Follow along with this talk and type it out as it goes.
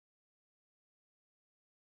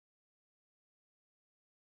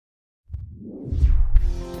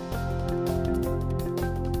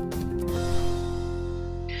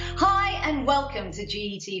Hi and welcome to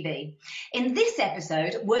GETV. In this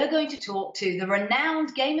episode, we're going to talk to the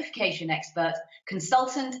renowned gamification expert,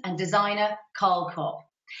 consultant and designer, Karl Kapp.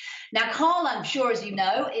 Now, Karl, I'm sure as you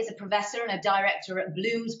know, is a professor and a director at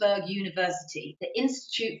Bloomsburg University, the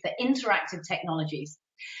Institute for Interactive Technologies.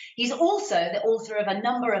 He's also the author of a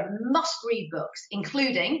number of must-read books,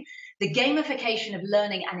 including The Gamification of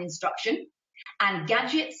Learning and Instruction, and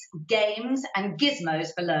Gadgets, Games, and Gizmos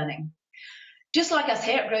for Learning. Just like us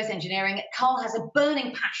here at Growth Engineering, Karl has a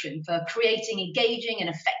burning passion for creating engaging and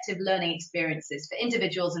effective learning experiences for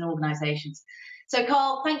individuals and organizations. So,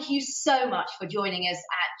 Karl, thank you so much for joining us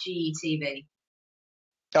at GETV.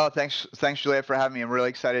 Oh, thanks, Juliet, for having me. I'm really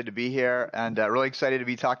excited to be here and really excited to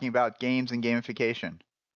be talking about games and gamification.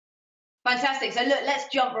 Fantastic. So, look, let's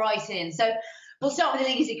jump right in. So, we'll start with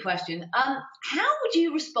an easy question. How would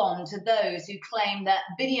you respond to those who claim that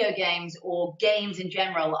video games or games in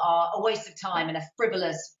general are a waste of time and a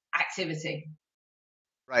frivolous activity?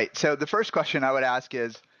 Right. So the first question I would ask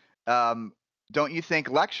is, don't you think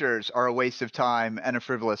lectures are a waste of time and a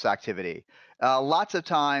frivolous activity? Lots of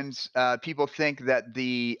times people think that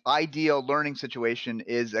the ideal learning situation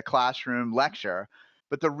is a classroom lecture,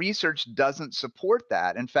 but the research doesn't support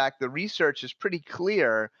that. In fact, the research is pretty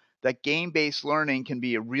clear that game-based learning can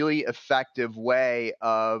be a really effective way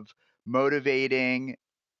of motivating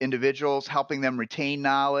individuals, helping them retain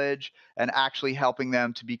knowledge, and actually helping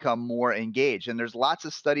them to become more engaged. And there's lots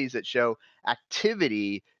of studies that show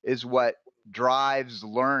activity is what drives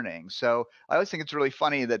learning. So I always think it's really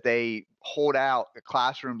funny that they hold out a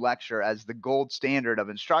classroom lecture as the gold standard of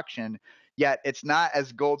instruction, yet it's not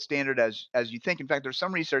as gold standard as you think. In fact, there's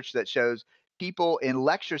some research that shows people in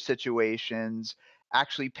lecture situations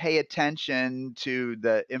actually pay attention to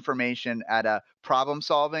the information at a problem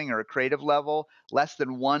solving or a creative level less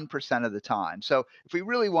than 1% of the time. So if we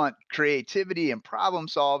really want creativity and problem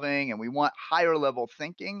solving and we want higher level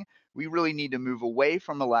thinking, we really need to move away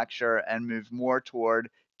from a lecture and move more toward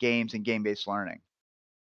games and game-based learning.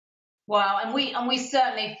 Wow, and we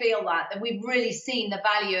certainly feel that we've really seen the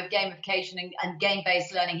value of gamification and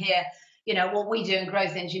game-based learning here. You know, what we do in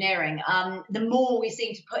growth engineering, the more we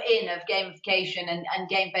seem to put in of gamification and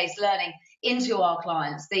game-based learning into our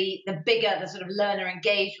clients, the bigger the sort of learner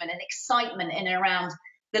engagement and excitement in and around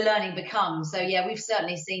the learning becomes. So yeah, we've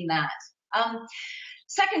certainly seen that.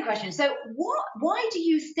 Second question. So why do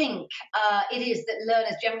you think it is that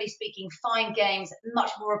learners, generally speaking, find games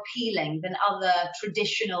much more appealing than other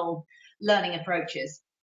traditional learning approaches?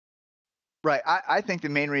 Right. I think the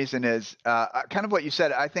main reason is kind of what you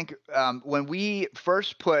said. I think when we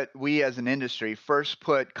as an industry first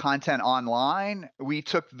put content online, we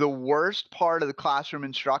took the worst part of the classroom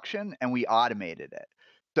instruction and we automated it.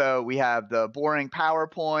 So we have the boring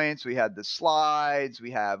PowerPoints, we have the slides,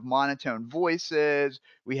 we have monotone voices,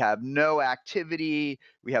 we have no activity,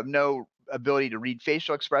 we have no ability to read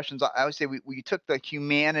facial expressions. I would say we took the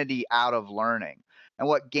humanity out of learning. And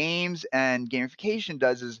what games and gamification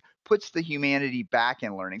does is puts the humanity back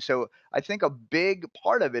in learning. So I think a big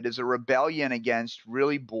part of it is a rebellion against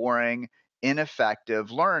really boring, ineffective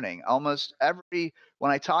learning. Almost everyone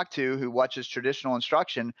I talk to who watches traditional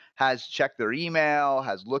instruction has checked their email,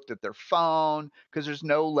 has looked at their phone, because there's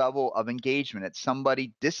no level of engagement. It's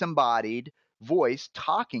somebody disembodied voice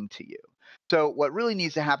talking to you. So what really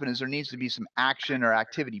needs to happen is there needs to be some action or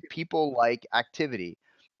activity. People like activity.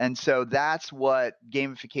 And so that's what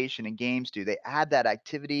gamification and games do. They add that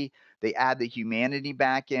activity, they add the humanity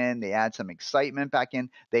back in, they add some excitement back in,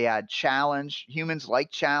 they add challenge. Humans like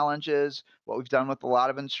challenges. What we've done with a lot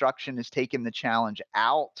of instruction is taken the challenge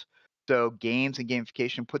out. So games and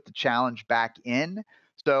gamification put the challenge back in.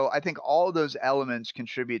 So I think all of those elements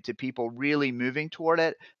contribute to people really moving toward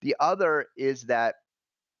it. The other is that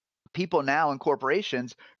people now in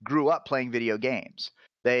corporations grew up playing video games.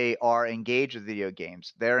 They are engaged with video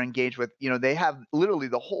games. They're engaged with, they have literally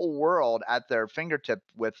the whole world at their fingertip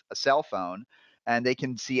with a cell phone, and they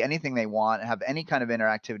can see anything they want and have any kind of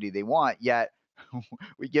interactivity they want, yet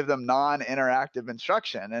we give them non-interactive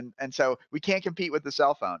instruction. And so we can't compete with the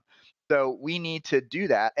cell phone. So we need to do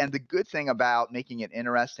that. And the good thing about making it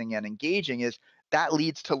interesting and engaging is that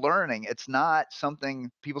leads to learning. It's not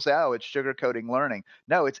something people say, oh, it's sugarcoating learning.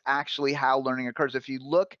 No, it's actually how learning occurs. If you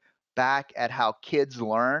look back at how kids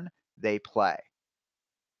learn, they play.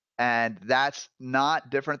 And that's not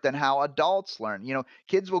different than how adults learn.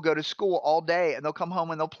 Kids will go to school all day and they'll come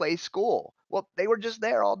home and they'll play school. Well, they were just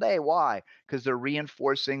there all day. Why? Because they're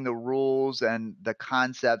reinforcing the rules and the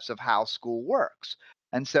concepts of how school works.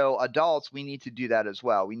 And so adults, we need to do that as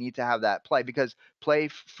well. We need to have that play because play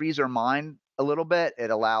frees our mind a little bit.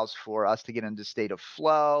 It allows for us to get into a state of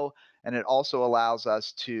flow, and it also allows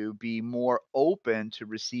us to be more open to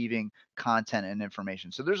receiving content and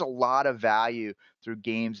information. So there's a lot of value through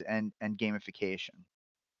games and gamification.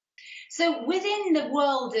 So within the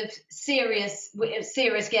world of serious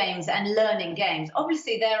games and learning games,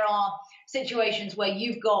 obviously there are situations where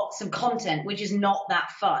you've got some content which is not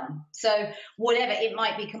that fun. So whatever, it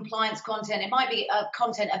might be compliance content, it might be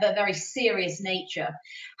content of a very serious nature.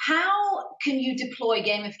 How can you deploy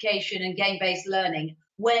gamification and game-based learning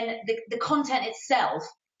when the content itself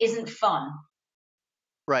isn't fun?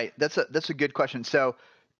 Right. That's a good question. So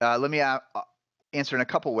let me answer in a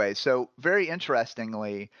couple ways. So very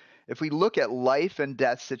interestingly, if we look at life and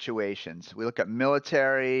death situations, we look at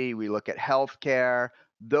military, we look at healthcare.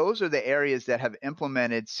 Those are the areas that have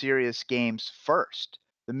implemented serious games first.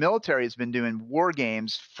 The military has been doing war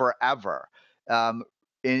games forever. Um,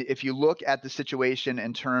 if you look at the situation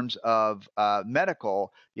in terms of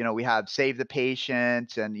medical, we have save the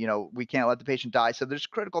patient, and we can't let the patient die. So there's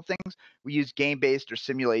critical things we use game-based or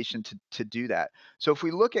simulation to do that. So if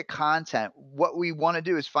we look at content, what we want to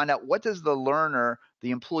do is find out what does the learner,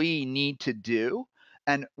 the employee need to do,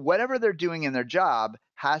 and whatever they're doing in their job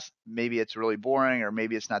maybe it's really boring or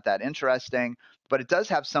maybe it's not that interesting, but it does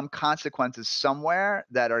have some consequences somewhere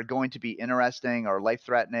that are going to be interesting or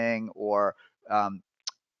life-threatening or um,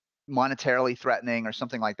 monetarily threatening or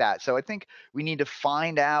something like that. So I think we need to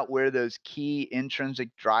find out where those key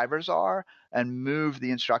intrinsic drivers are and move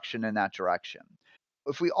the instruction in that direction.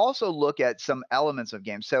 If we also look at some elements of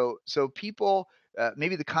games, so people,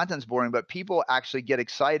 maybe the content's boring, but people actually get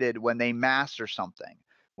excited when they master something,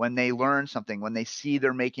 when they learn something, when they see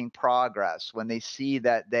they're making progress, when they see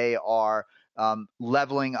that they are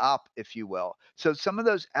leveling up, if you will. So some of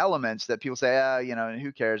those elements that people say,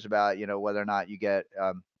 who cares about, whether or not you get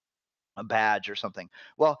a badge or something.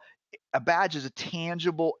 Well, a badge is a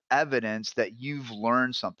tangible evidence that you've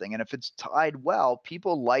learned something. And if it's tied well,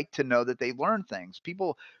 people like to know that they learn things.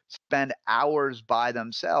 People spend hours by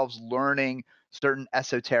themselves learning certain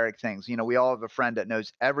esoteric things. We all have a friend that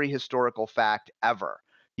knows every historical fact ever.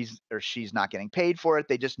 He's or she's not getting paid for it.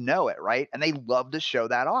 They just know it, right? And they love to show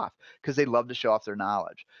that off because they love to show off their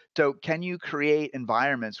knowledge. So, can you create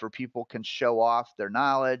environments where people can show off their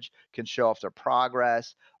knowledge, can show off their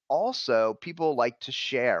progress? Also, people like to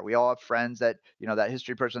share. We all have friends that, that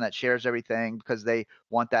history person that shares everything because they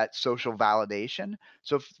want that social validation.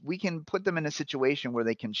 So if we can put them in a situation where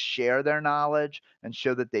they can share their knowledge and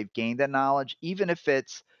show that they've gained that knowledge, even if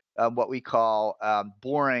it's what we call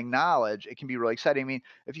boring knowledge, it can be really exciting. I mean,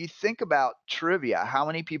 if you think about trivia, how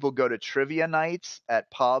many people go to trivia nights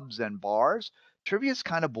at pubs and bars? Trivia is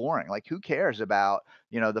kind of boring. Like, who cares about,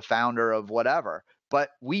 the founder of whatever?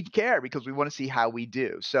 But we care because we want to see how we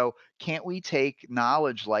do. So can't we take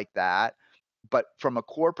knowledge like that, but from a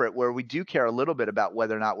corporate where we do care a little bit about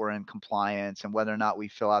whether or not we're in compliance and whether or not we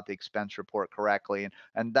fill out the expense report correctly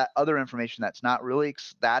and that other information that's not really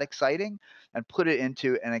that exciting, and put it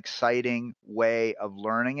into an exciting way of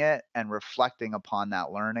learning it and reflecting upon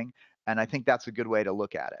that learning. And I think that's a good way to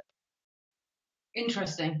look at it.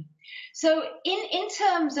 Interesting. So, in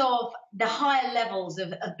terms of the higher levels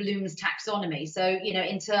of Bloom's taxonomy, so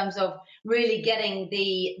in terms of really getting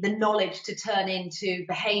the knowledge to turn into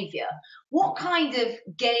behaviour, what kind of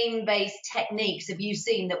game-based techniques have you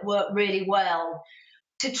seen that work really well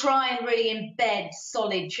to try and really embed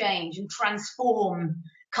solid change and transform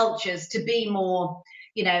cultures to be more,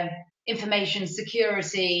 you know, information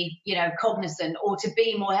security, cognizant, or to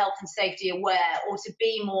be more health and safety aware, or to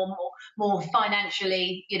be more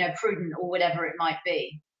financially, prudent, or whatever it might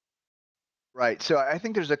be? Right. So I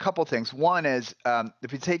think there's a couple things. One is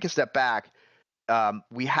if you take a step back,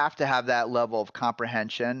 we have to have that level of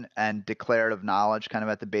comprehension and declarative knowledge kind of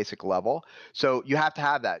at the basic level. So you have to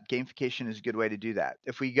have that. Gamification is a good way to do that.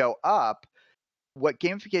 If we go up, what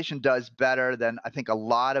gamification does better than I think a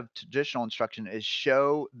lot of traditional instruction is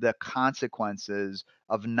show the consequences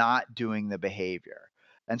of not doing the behavior.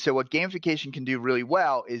 And so what gamification can do really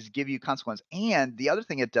well is give you consequence. And the other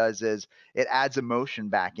thing it does is it adds emotion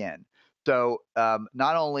back in. So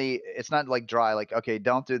not only it's not like dry, like, okay,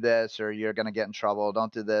 don't do this or you're going to get in trouble.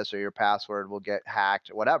 Don't do this or your password will get hacked,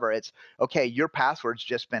 whatever. It's okay, your password's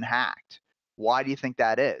just been hacked. Why do you think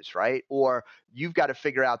that is, right? Or you've got to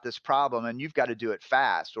figure out this problem and you've got to do it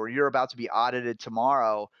fast, or you're about to be audited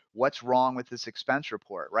tomorrow. What's wrong with this expense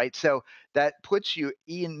report, right? So that puts you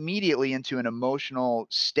immediately into an emotional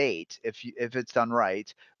state if it's done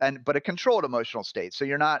right, but a controlled emotional state. So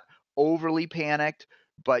you're not overly panicked,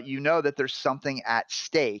 but you know that there's something at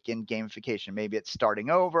stake in gamification. Maybe it's starting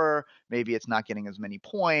over, maybe it's not getting as many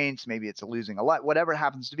points, maybe it's losing a lot, whatever it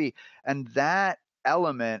happens to be. And that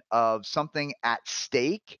element of something at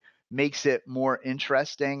stake makes it more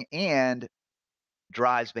interesting and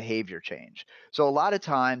drives behavior change. So a lot of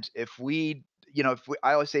times if we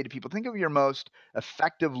I always say to people, think of your most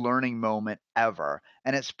effective learning moment ever.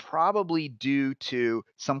 And it's probably due to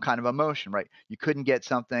some kind of emotion, right? You couldn't get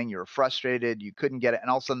something, you were frustrated, you couldn't get it, and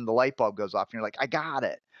all of a sudden the light bulb goes off and you're like, I got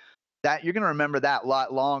it. That you're going to remember that a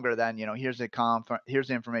lot longer than, here's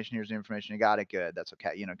the information, you got it, good, that's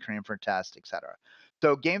okay, cream for a test, etc.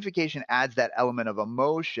 So gamification adds that element of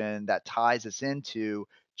emotion that ties us into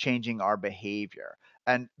changing our behavior.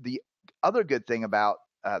 And the other good thing about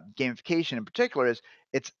gamification in particular is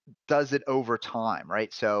it does it over time,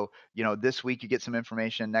 right? So this week you get some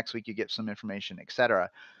information, next week you get some information, etc.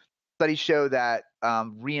 Studies show that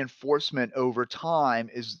reinforcement over time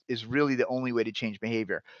is really the only way to change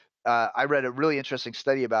behavior. I read a really interesting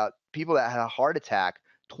study about people that had a heart attack.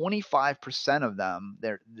 25% of them,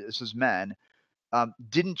 this is men,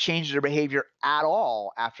 didn't change their behavior at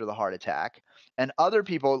all after the heart attack, and other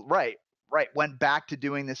people, right, went back to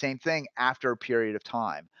doing the same thing after a period of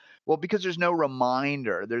time. Well, because there's no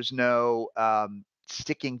reminder, there's no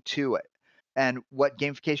sticking to it. And what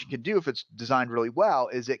gamification can do, if it's designed really well,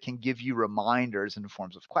 is it can give you reminders in the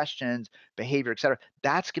forms of questions, behavior, etc.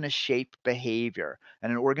 That's going to shape behavior.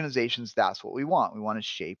 And in organizations, that's what we want. We want to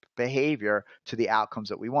shape behavior to the outcomes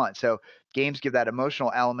that we want. So games give that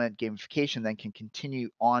emotional element. Gamification then can continue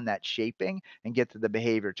on that shaping and get to the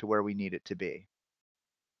behavior to where we need it to be.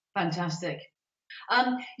 Fantastic.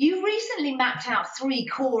 You recently mapped out 3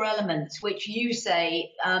 core elements which you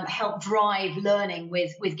say help drive learning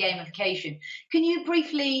with gamification. Can you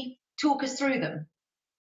briefly talk us through them?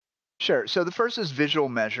 Sure. So the first is visual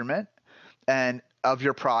measurement and of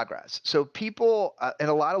your progress. So people in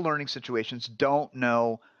a lot of learning situations don't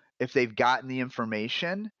know if they've gotten the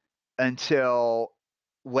information until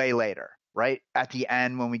way later, right? At the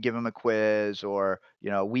end when we give them a quiz, or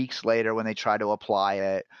weeks later when they try to apply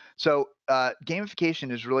it. So gamification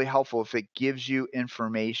is really helpful if it gives you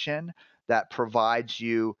information that provides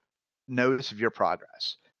you notice of your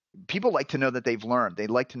progress. People like to know that they've learned. They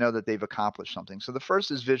like to know that they've accomplished something. So the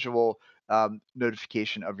first is visual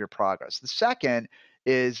notification of your progress. The second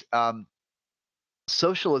is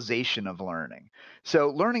socialization of learning. So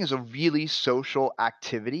learning is a really social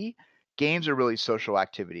activity. Games are really social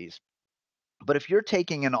activities. But if you're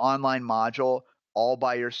taking an online module all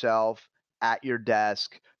by yourself at your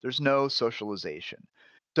desk, there's no socialization.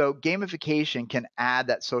 So gamification can add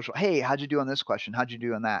that social, hey, how'd you do on this question? How'd you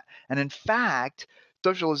do on that? And in fact,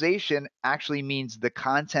 socialization actually means the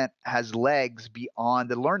content has legs beyond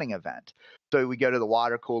the learning event. So we go to the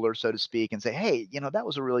water cooler, so to speak, and say, hey, that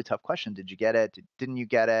was a really tough question. Did you get it? Didn't you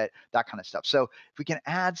get it? That kind of stuff. So if we can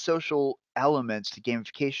add social elements to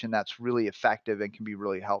gamification, that's really effective and can be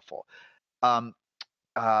really helpful. Um,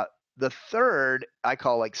 uh, the third I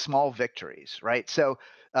call like small victories, right? So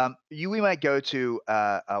we might go to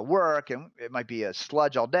work and it might be a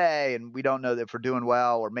sludge all day, and we don't know if we're doing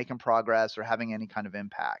well or making progress or having any kind of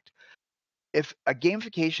impact. If a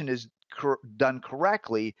gamification is done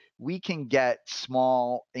correctly, we can get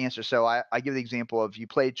small answers. So I give the example of, you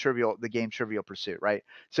played the game Trivial Pursuit, right?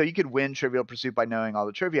 So you could win Trivial Pursuit by knowing all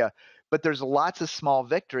the trivia, but there's lots of small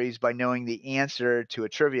victories by knowing the answer to a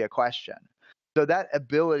trivia question. So that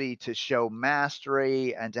ability to show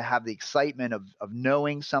mastery and to have the excitement of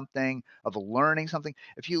knowing something, of learning something.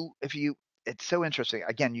 It's so interesting.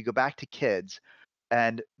 Again, you go back to kids,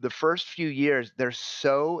 and the first few years, they're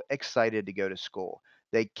so excited to go to school.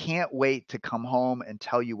 They can't wait to come home and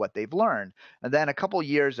tell you what they've learned. And then a couple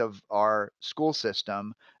years of our school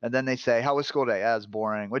system, and then they say, how was school day? Oh, it was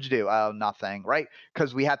boring. What'd you do? Oh, nothing, right?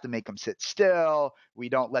 Because we have to make them sit still. We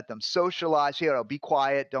don't let them socialize. Be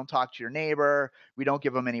quiet. Don't talk to your neighbor. We don't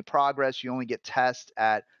give them any progress. You only get tests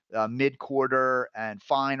at mid-quarter and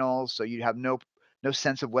finals. So you have no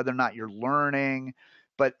sense of whether or not you're learning.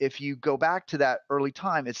 But if you go back to that early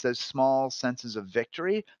time, it's those small senses of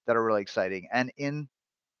victory that are really exciting. And in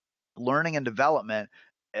learning and development,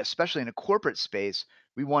 especially in a corporate space,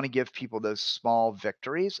 we want to give people those small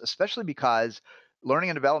victories, especially because learning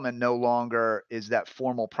and development no longer is that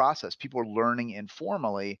formal process. People are learning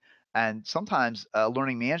informally. And sometimes a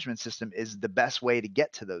learning management system is the best way to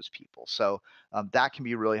get to those people. So that can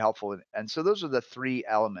be really helpful. And so those are the 3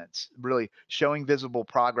 elements: really showing visible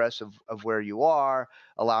progress of where you are,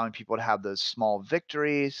 allowing people to have those small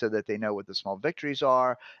victories so that they know what the small victories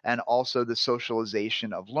are, and also the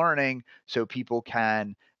socialization of learning so people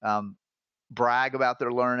can brag about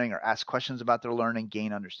their learning or ask questions about their learning,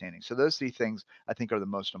 gain understanding. So those three things I think are the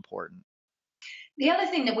most important. The other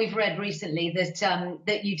thing that we've read recently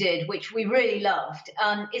that you did, which we really loved,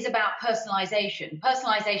 is about personalization.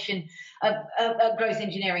 Personalization of growth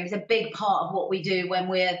engineering is a big part of what we do when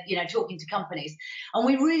we're talking to companies. And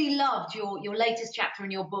we really loved your latest chapter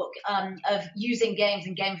in your book of using games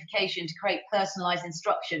and gamification to create personalized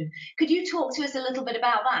instruction. Could you talk to us a little bit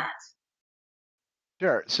about that?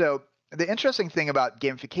 Sure. So the interesting thing about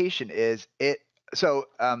gamification is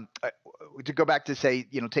to go back to say,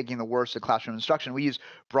 taking the worst of classroom instruction, we use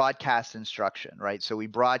broadcast instruction, right? So we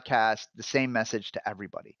broadcast the same message to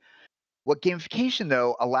everybody. What gamification,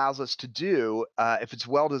 though, allows us to do, if it's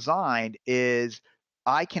well designed, is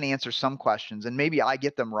I can answer some questions and maybe I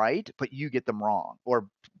get them right, but you get them wrong, or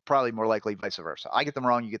probably more likely vice versa. I get them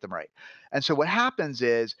wrong, you get them right. And so what happens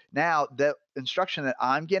is now the instruction that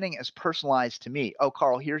I'm getting is personalized to me. Oh,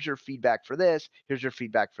 Karl, here's your feedback for this. Here's your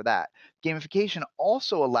feedback for that. Gamification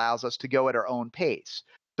also allows us to go at our own pace.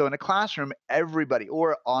 So in a classroom, everybody,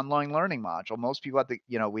 or online learning module, most people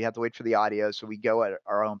we have to wait for the audio, so we go at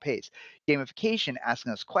our own pace. Gamification,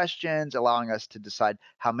 asking us questions, allowing us to decide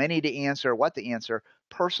how many to answer, what to answer,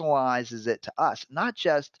 personalizes it to us, not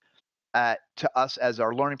just to us as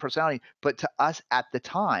our learning personality, but to us at the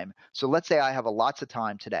time. So let's say I have a lots of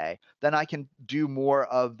time today, then I can do more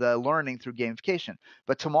of the learning through gamification.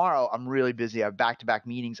 But tomorrow I'm really busy. I have back-to-back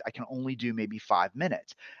meetings. I can only do maybe 5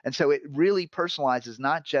 minutes. And so it really personalizes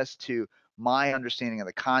not just to my understanding of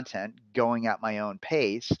the content, going at my own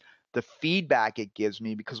pace, the feedback it gives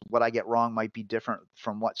me, because what I get wrong might be different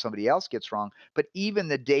from what somebody else gets wrong, but even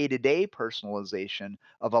the day-to-day personalization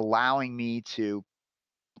of allowing me to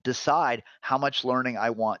decide how much learning I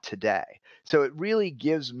want today. So it really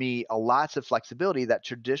gives me a lots of flexibility that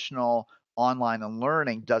traditional online and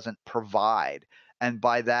learning doesn't provide. And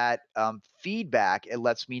by that feedback, it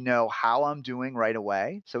lets me know how I'm doing right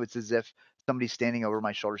away. So it's as if somebody's standing over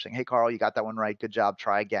my shoulder saying, "Hey, Karl, you got that one right. Good job.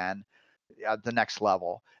 Try again." At the next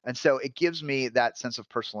level. And so it gives me that sense of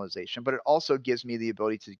personalization, but it also gives me the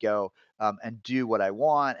ability to go and do what I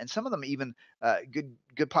want. And some of them even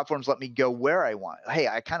good platforms let me go where I want. Hey,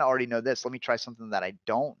 I kind of already know this. Let me try something that I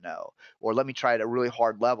don't know, or let me try at a really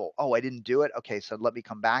hard level. Oh, I didn't do it. Okay, so let me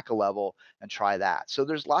come back a level and try that. So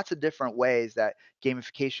there's lots of different ways that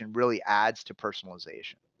gamification really adds to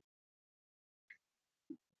personalization.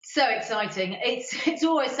 So exciting. It's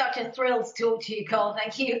always such a thrill to talk to you, Cole.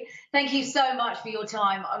 Thank you so much for your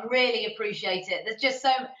time. I really appreciate it. There's just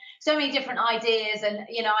so many different ideas, and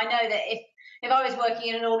I know that if I was working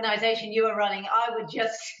in an organization you were running, I would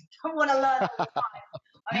just want to learn all the time.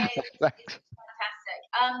 I mean, it's Thanks.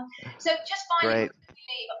 fantastic. So just finally, Great. before we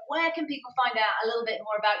leave, where can people find out a little bit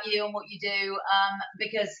more about you and what you do?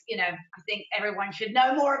 Because I think everyone should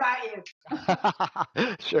know more about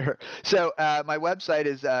you. Sure. So my website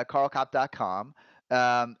is karlkapp.com.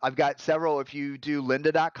 I've got several. If you do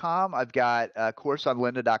lynda.com, I've got a course on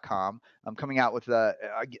lynda.com. I'm coming out with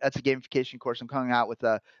that's a gamification course. I'm coming out with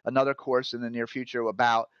another course in the near future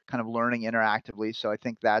about kind of learning interactively. So I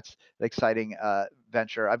think that's an exciting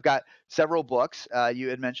venture. I've got several books. You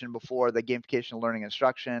had mentioned before the gamification learning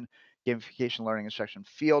instruction, gamification learning instruction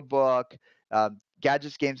field book.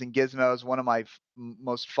 Gadgets, Games, and Gizmos, one of my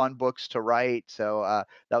most fun books to write. So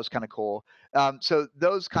that was kind of cool. So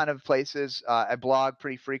those kind of places, I blog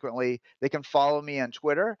pretty frequently. They can follow me on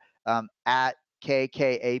Twitter at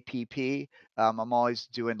KKAPP. I'm always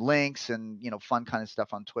doing links and fun kind of stuff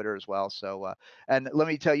on Twitter as well. So and let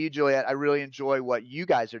me tell you, Juliet, I really enjoy what you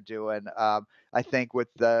guys are doing. I think with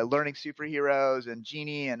the learning superheroes and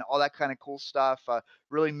Genie and all that kind of cool stuff,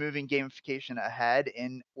 really moving gamification ahead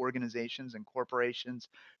in organizations and corporations,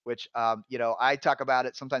 which I talk about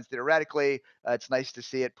it sometimes theoretically. It's nice to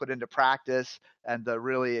see it put into practice and the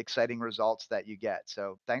really exciting results that you get.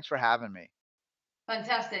 So thanks for having me.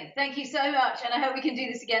 Fantastic. Thank you so much, and I hope we can do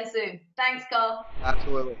this again soon. Thanks, Carl.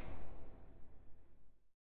 Absolutely.